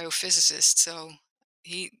 he's a biophysicist, so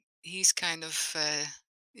he's kind of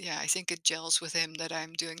yeah. I think it gels with him that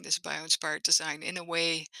I'm doing this bio-inspired design in a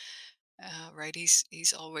way. Right,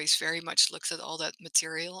 he's always very much looked at all that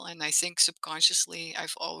material, and I think subconsciously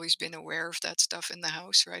I've always been aware of that stuff in the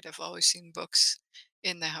house. Right, I've always seen books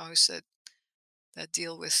in the house that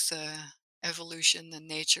deal with evolution and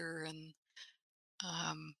nature, and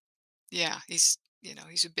um, yeah, he's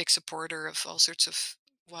a big supporter of all sorts of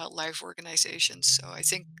wildlife organizations. So I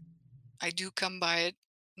think I do come by it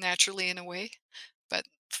naturally in a way, but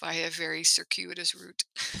via a very circuitous route.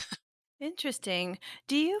 Interesting.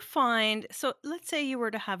 Do you find so let's say you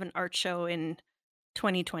were to have an art show in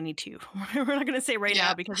 2022. We're not gonna say right now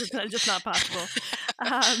Yeah. because it's just not possible.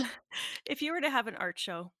 Um, if you were to have an art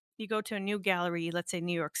show, you go to a new gallery, let's say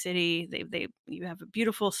New York City, they you have a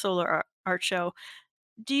beautiful solar art show.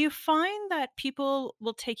 Do you find that people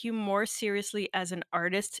will take you more seriously as an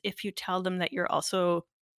artist if you tell them that you're also,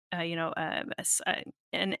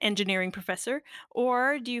 an engineering professor?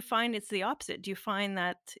 Or do you find it's the opposite? Do you find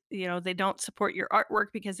that, they don't support your artwork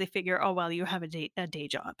because they figure, "Oh, well, you have a day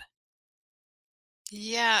job?"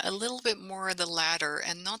 Yeah, a little bit more the latter,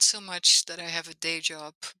 and not so much that I have a day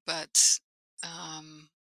job, but um,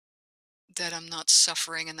 that I'm not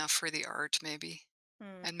suffering enough for the art, maybe.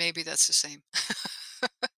 Hmm. And maybe that's the same.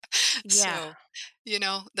 Yeah. So,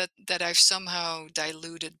 that I've somehow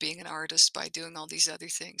diluted being an artist by doing all these other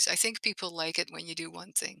things. I think people like it when you do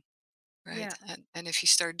one thing, right? Yeah. And if you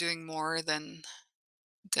start doing more, then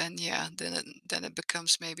yeah, then it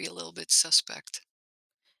becomes maybe a little bit suspect.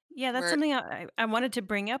 Yeah, that's Where something I wanted to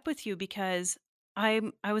bring up with you because I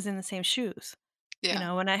was in the same shoes.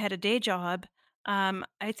 yeah, When I had a day job,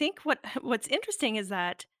 I think what's interesting is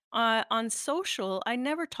that, on social, I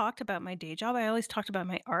never talked about my day job, I always talked about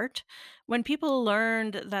my art. When people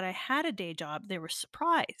learned that I had a day job, they were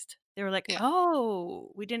surprised. They were like, yeah,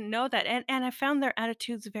 "Oh, we didn't know that," and I found their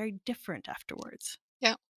attitudes very different afterwards.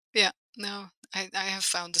 yeah, yeah. No, I have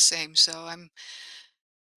found the same. So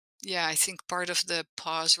yeah, I think part of the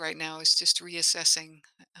pause right now is just reassessing.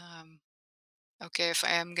 Um, okay, if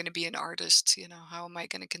I am going to be an artist, how am I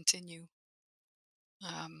going to continue?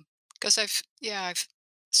 Because I've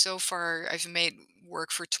so far I've made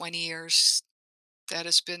work for 20 years that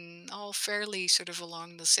has been all fairly sort of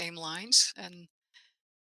along the same lines, and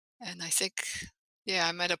I think, yeah,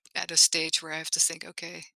 I'm at a stage where I have to think,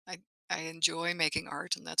 okay, I enjoy making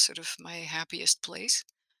art, and that's sort of my happiest place.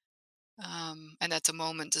 And at the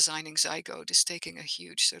moment, designing Zygote is taking a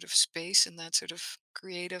huge sort of space in that sort of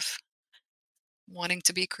creative, wanting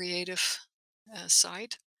to be creative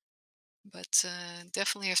side. But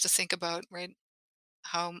definitely have to think about, right,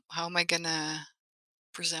 how am I gonna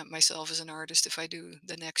present myself as an artist if I do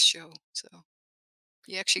the next show? So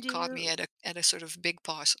he actually Do caught me you at a sort of big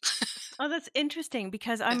pause. Oh, that's interesting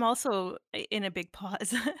because Yeah, I'm also in a big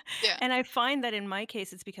pause. yeah, And I find that in my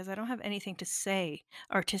case, it's because I don't have anything to say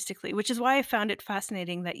artistically, which is why I found it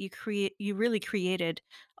fascinating that you really created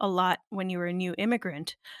a lot when you were a new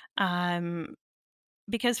immigrant. Um,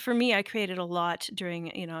 because for me, I created a lot during,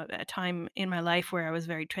 a time in my life where I was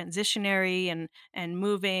very transitionary and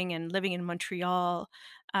moving and living in Montreal.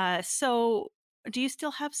 So do you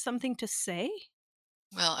still have something to say?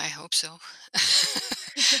 well, I hope so.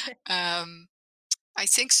 um, I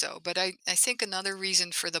think so, but I think another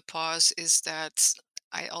reason for the pause is that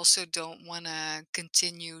I also don't want to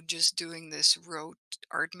continue just doing this rote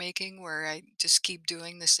art making where I just keep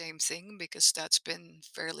doing the same thing because that's been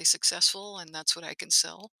fairly successful and that's what I can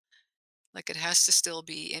sell. Like it has to still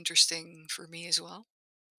be interesting for me as well.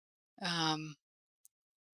 Um,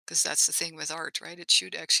 because that's the thing with art, right? It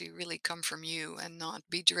should actually really come from you and not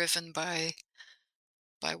be driven by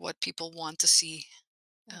what people want to see.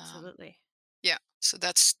 Um, Absolutely. Yeah, so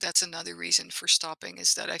that's another reason for stopping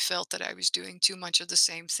is that I felt that I was doing too much of the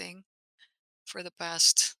same thing for the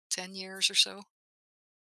past 10 years or so,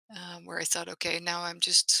 where I thought, okay, now I'm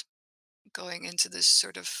just going into this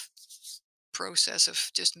sort of process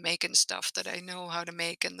of just making stuff that I know how to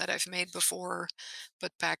make and that I've made before,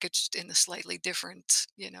 but packaged in a slightly different,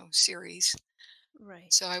 series.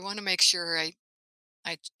 Right. So I want to make sure I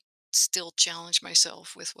still challenge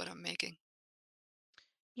myself with what I'm making.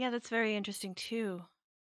 Yeah, that's very interesting too.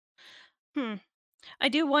 Hmm. I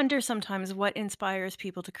do wonder sometimes what inspires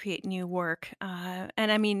people to create new work, and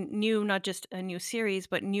I mean new, not just a new series,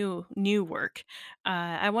 but new work.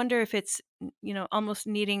 I wonder if it's almost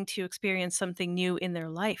needing to experience something new in their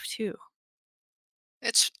life too.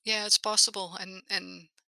 It's possible, and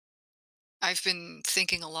I've been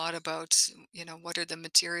thinking a lot about, what are the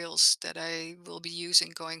materials that I will be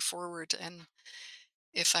using going forward. And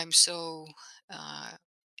if I'm so uh,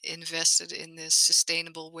 invested in this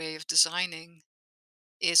sustainable way of designing,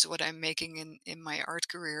 is what I'm making in my art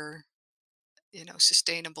career,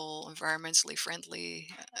 sustainable, environmentally friendly,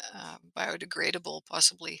 biodegradable,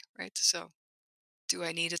 possibly, right? So do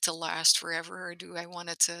I need it to last forever or do I want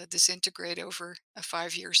it to disintegrate over a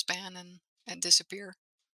 5-year span and disappear?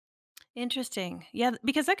 Interesting. Yeah,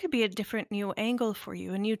 because that could be a different new angle for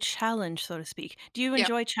you, a new challenge, so to speak. Do you Yeah.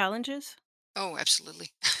 enjoy challenges? Oh, absolutely.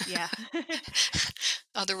 Yeah.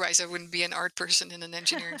 Otherwise, I wouldn't be an art person in an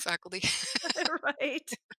engineering faculty. Right.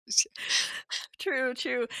 True,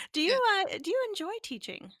 true. Yeah, Do you enjoy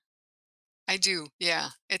teaching? I do. Yeah,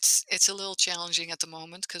 it's a little challenging at the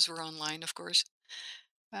moment because we're online, of course.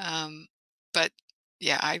 Um, but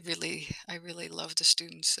yeah, I really love the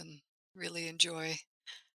students and really enjoy,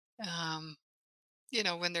 um,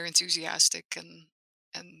 when they're enthusiastic and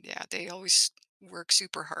yeah, they always work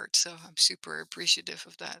super hard. So I'm super appreciative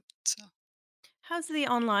of that. So. How's the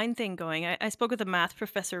online thing going? I spoke with a math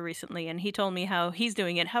professor recently and he told me how he's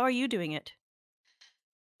doing it. How are you doing it?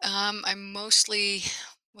 I'm mostly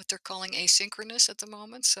what they're calling asynchronous at the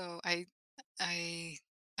moment. So I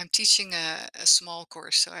I'm teaching a small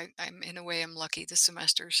course. So I'm in a way I'm lucky this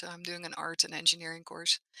semester. So I'm doing an art and engineering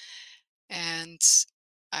course. And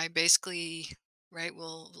I basically right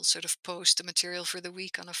will sort of post the material for the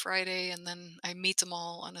week on a Friday and then I meet them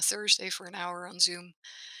all on a Thursday for an hour on Zoom.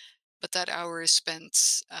 But that hour is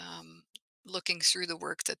spent looking through the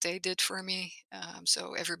work that they did for me.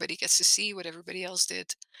 So everybody gets to see what everybody else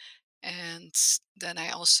did and then I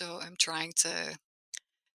also am trying to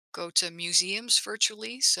go to museums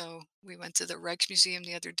virtually. So we went to the Rijksmuseum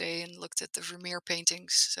the other day and looked at the Vermeer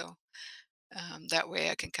paintings. So that way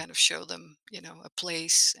I can kind of show them, a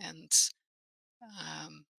place and,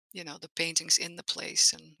 the paintings in the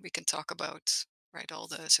place. And we can talk about, right, all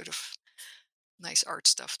the sort of nice art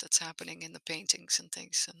stuff that's happening in the paintings and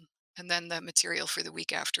things. And then the material for the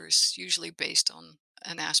week after is usually based on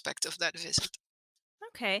an aspect of that visit.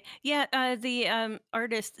 Okay. Yeah, the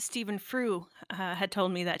artist Stephen Frew had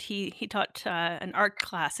told me that he taught an art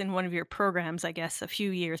class in one of your programs, I guess, a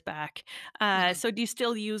few years back. Mhm. So do you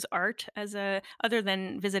still use art as a other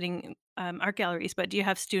than visiting art galleries? But do you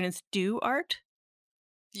have students do art?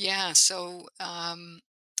 Yeah, so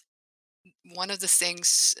one of the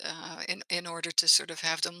things in order to sort of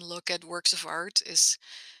have them look at works of art is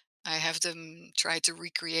I have them try to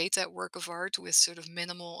recreate that work of art with sort of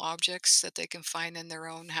minimal objects that they can find in their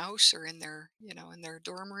own house or in their in their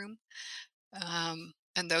dorm room,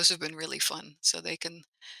 and those have been really fun. So they can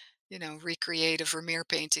recreate a Vermeer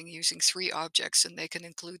painting using 3 objects, and they can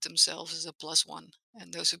include themselves as a plus one,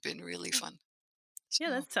 and those have been really fun. Yeah,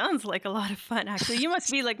 So. that sounds like a lot of fun, actually. You must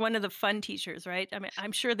be like one of the fun teachers, right? I mean,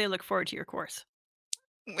 I'm sure they look forward to your course.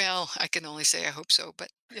 Well, I can only say I hope so, but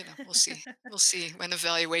we'll see. We'll see when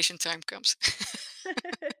evaluation time comes.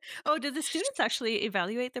 Oh, do the students actually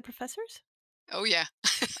evaluate the professors? Oh yeah.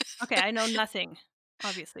 Okay, I know nothing,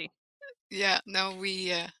 obviously. Yeah, no,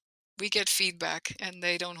 we get feedback and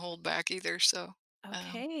they don't hold back either, so um,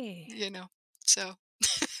 Okay. you know. So,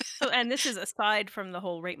 So, and this is aside from the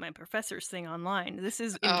whole rate my professors thing online. This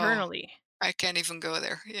is oh, internally. I can't even go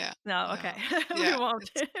there. Yeah. No, No. okay. We Yeah, won't.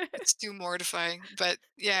 it's too mortifying. But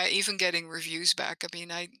yeah, even getting reviews back, I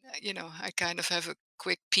mean, I kind of have a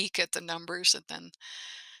quick peek at the numbers and then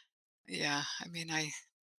yeah, I mean, I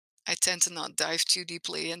tend to not dive too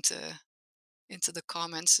deeply into the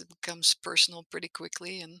comments. It becomes personal pretty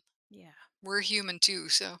quickly and Yeah, we're human too,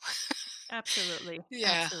 so absolutely,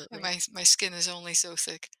 yeah, and absolutely, my skin is only so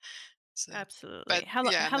thick. So, absolutely. but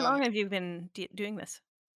yeah, How no. long have you been doing this?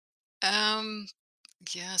 Um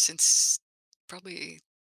yeah, since probably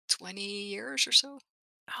 20 years or so.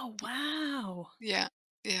 Oh, wow. Yeah,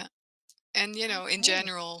 yeah. And Okay.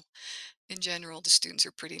 in general, the students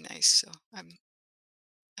are pretty nice. So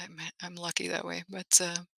I'm lucky that way. But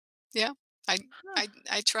yeah, I Huh.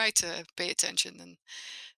 I try to pay attention and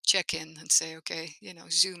check in and say, okay,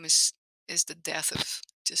 Zoom is the death of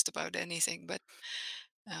just about anything. But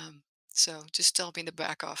so just tell me to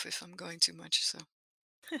back off if I'm going too much. So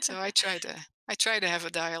I try to have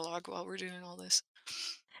a dialogue while we're doing all this.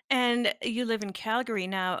 And you live in Calgary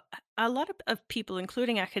now. A lot of people,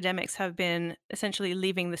 including academics, have been essentially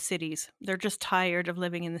leaving the cities. They're just tired of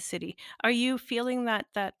living in the city. Are you feeling that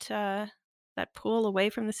pull away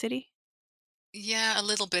from the city? Yeah, a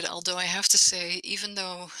little bit. Although I have to say, even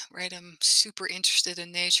though, right, I'm super interested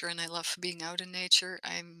in nature and I love being out in nature,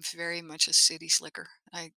 I'm very much a city slicker.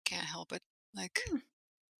 I can't help it. Like, Hmm,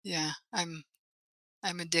 yeah,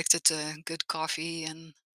 I'm addicted to good coffee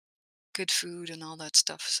and good food and all that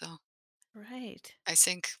stuff. So right. I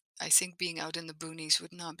think being out in the boonies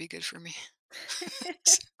would not be good for me.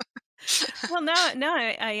 Well, now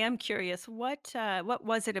I am curious. What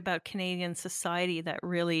was it about Canadian society that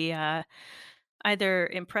really either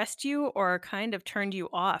impressed you or kind of turned you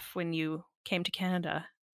off when you came to Canada?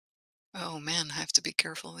 Oh man, I have to be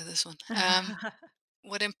careful with this one.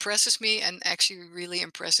 What impresses me and actually really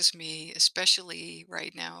impresses me, especially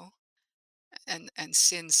right now, and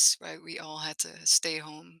since right we all had to stay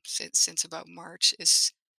home since about March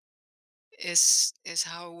is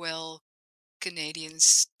how well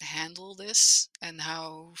Canadians handle this and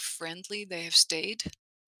how friendly they have stayed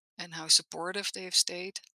and how supportive they have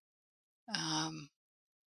stayed. Um,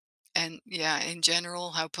 and yeah, in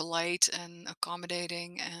general, how polite and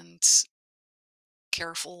accommodating and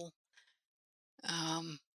careful.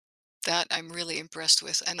 Um, that I'm really impressed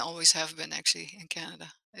with and always have been actually in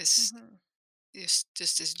Canada Mhm. is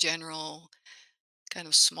just this general kind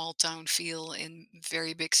of small town feel in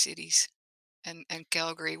very big cities. And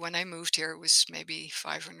Calgary, when I moved here, it was maybe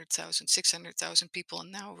 500,000, 600,000 people,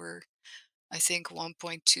 and now we're, I think,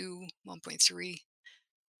 1.2, 1.3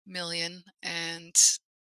 million. And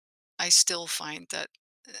I still find that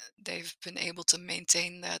they've been able to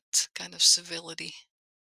maintain that kind of civility.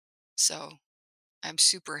 So I'm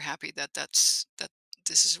super happy that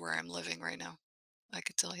this is where I'm living right now. I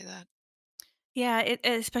can tell you that. Yeah,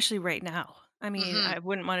 especially right now. I mean, Hmm. I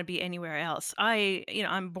wouldn't wanna be anywhere else.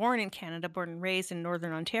 I'm born in Canada, born and raised in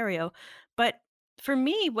Northern Ontario, but for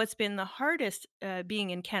me, what's been the hardest,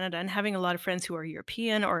 being in Canada and having a lot of friends who are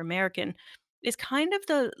European or American is kind of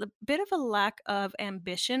the bit of a lack of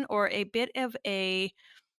ambition or a bit of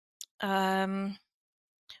um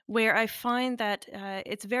where I find that,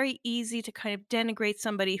 it's very easy to kind of denigrate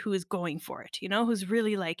somebody who is going for it, who's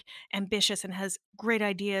really, like, ambitious and has great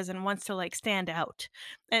ideas and wants to, like, stand out.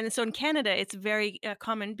 And so in Canada, it's very,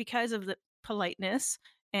 common because of the politeness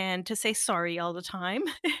and to say sorry all the time,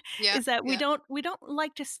 Yeah, is that we yeah. don't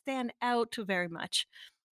like to stand out very much.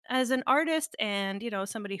 As an artist and,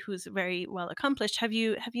 somebody who's very well accomplished, have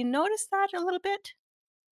you noticed that a little bit?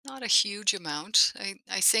 Not a huge amount.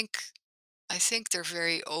 I think they're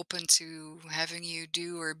very open to having you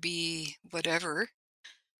do or be whatever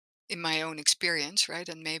in my own experience, right?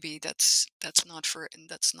 And maybe that's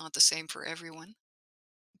not the same for everyone.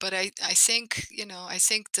 But I think, I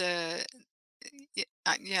think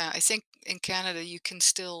yeah, I think in Canada you can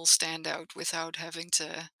still stand out without having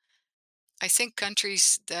to. I think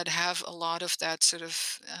countries that have a lot of that sort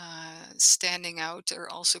of standing out are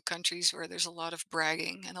also countries where there's a lot of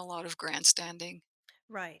bragging and a lot of grandstanding.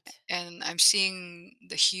 Right. And I'm seeing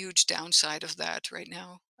the huge downside of that right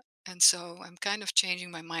now. And so I'm kind of changing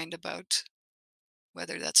my mind about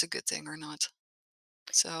whether that's a good thing or not.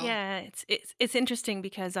 So, Yeah, it's interesting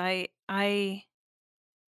because I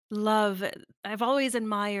love I've always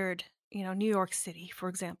admired, New York City, for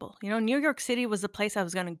example. New York City was the place I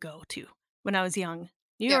was gonna go to when I was young.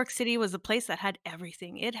 New yep, York City was a place that had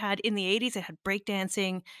everything. It had in the '80s, it had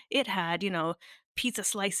breakdancing, it had, pizza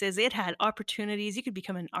slices, it had opportunities. You could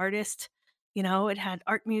become an artist, it had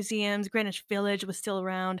art museums, Greenwich Village was still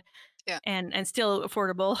around yeah, and still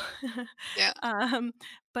affordable. yeah, um,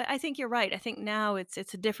 but I think you're right. I think now it's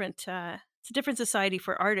a different it's a different society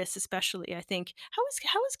for artists, especially, I think. How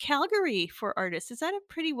is Calgary for artists? Is that a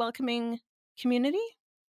pretty welcoming community?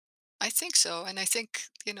 I think so, and I think,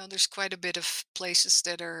 there's quite a bit of places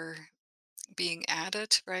that are being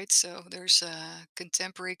added, right? So there's a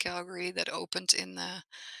Contemporary Calgary that opened in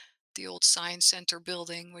the old Science Center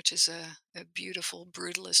building, which is a beautiful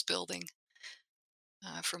brutalist building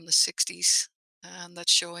from the 60s.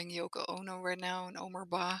 That's showing Yoko Ono right now and Omar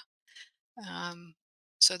Ba. Um,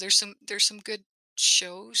 so there's some good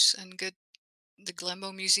shows and good. The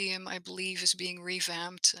Glenbow Museum, I believe, is being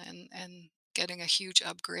revamped and getting a huge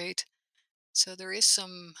upgrade. So there is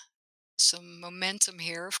some momentum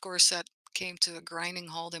here. Of course, that came to a grinding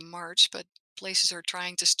halt in March, but places are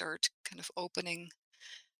trying to start kind of opening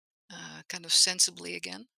kind of sensibly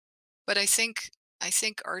again. But I think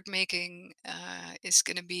art making is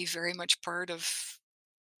going to be very much part of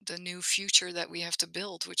the new future that we have to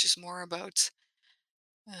build, which is more about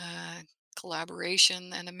uh,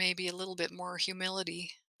 collaboration and maybe a little bit more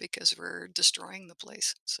humility because we're destroying the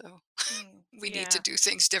place. So Mm, we need to yeah. do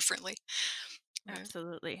things differently. Right?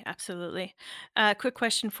 Absolutely, absolutely. Quick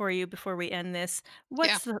question for you before we end this. Yeah.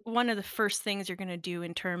 What's one of the first things you're gonna do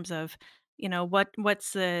in terms of,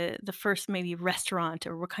 what's the first maybe restaurant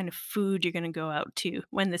or what kind of food you're gonna go out to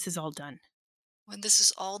when this is all done? When this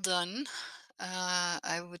is all done,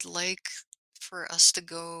 I would like for us to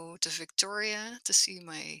go to Victoria to see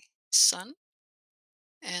my son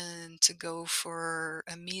and to go for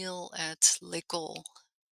a meal at L'École,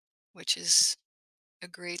 which is a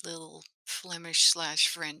great little Flemish slash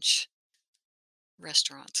French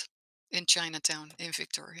restaurant in Chinatown in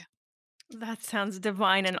Victoria. That sounds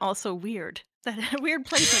divine and also weird. That weird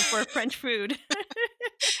placement for French food.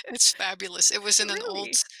 It's fabulous. It was in an old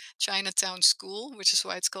Really? Chinatown school, which is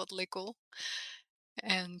why it's called L'École,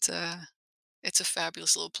 and it's a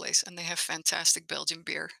fabulous little place, and they have fantastic Belgian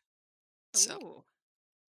beer. So, Ooh.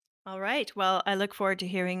 All right. Well, I look forward to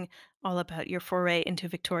hearing all about your foray into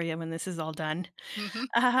Victoria when this is all done. mhm.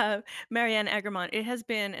 Uh, Marianne Agermont, it has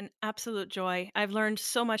been an absolute joy. I've learned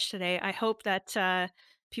so much today. I hope that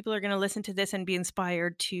people are going to listen to this and be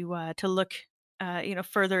inspired to look,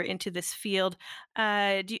 further into this field.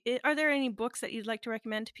 Are there any books that you'd like to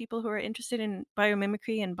recommend to people who are interested in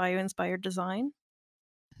biomimicry and bio-inspired design?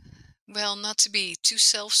 Well, not to be too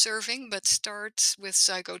self-serving, but start with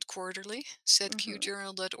Zygote Quarterly, Hmm.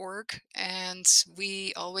 zqjournal.org, and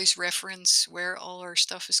we always reference where all our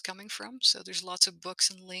stuff is coming from. So there's lots of books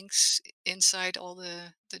and links inside all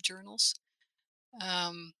the journals.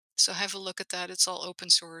 So have a look at that. It's all open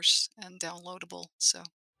source and downloadable. So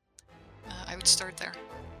I would start there.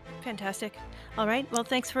 Fantastic. All right. Well,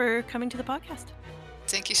 thanks for coming to the podcast.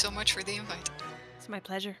 Thank you so much for the invite. It's my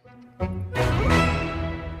pleasure.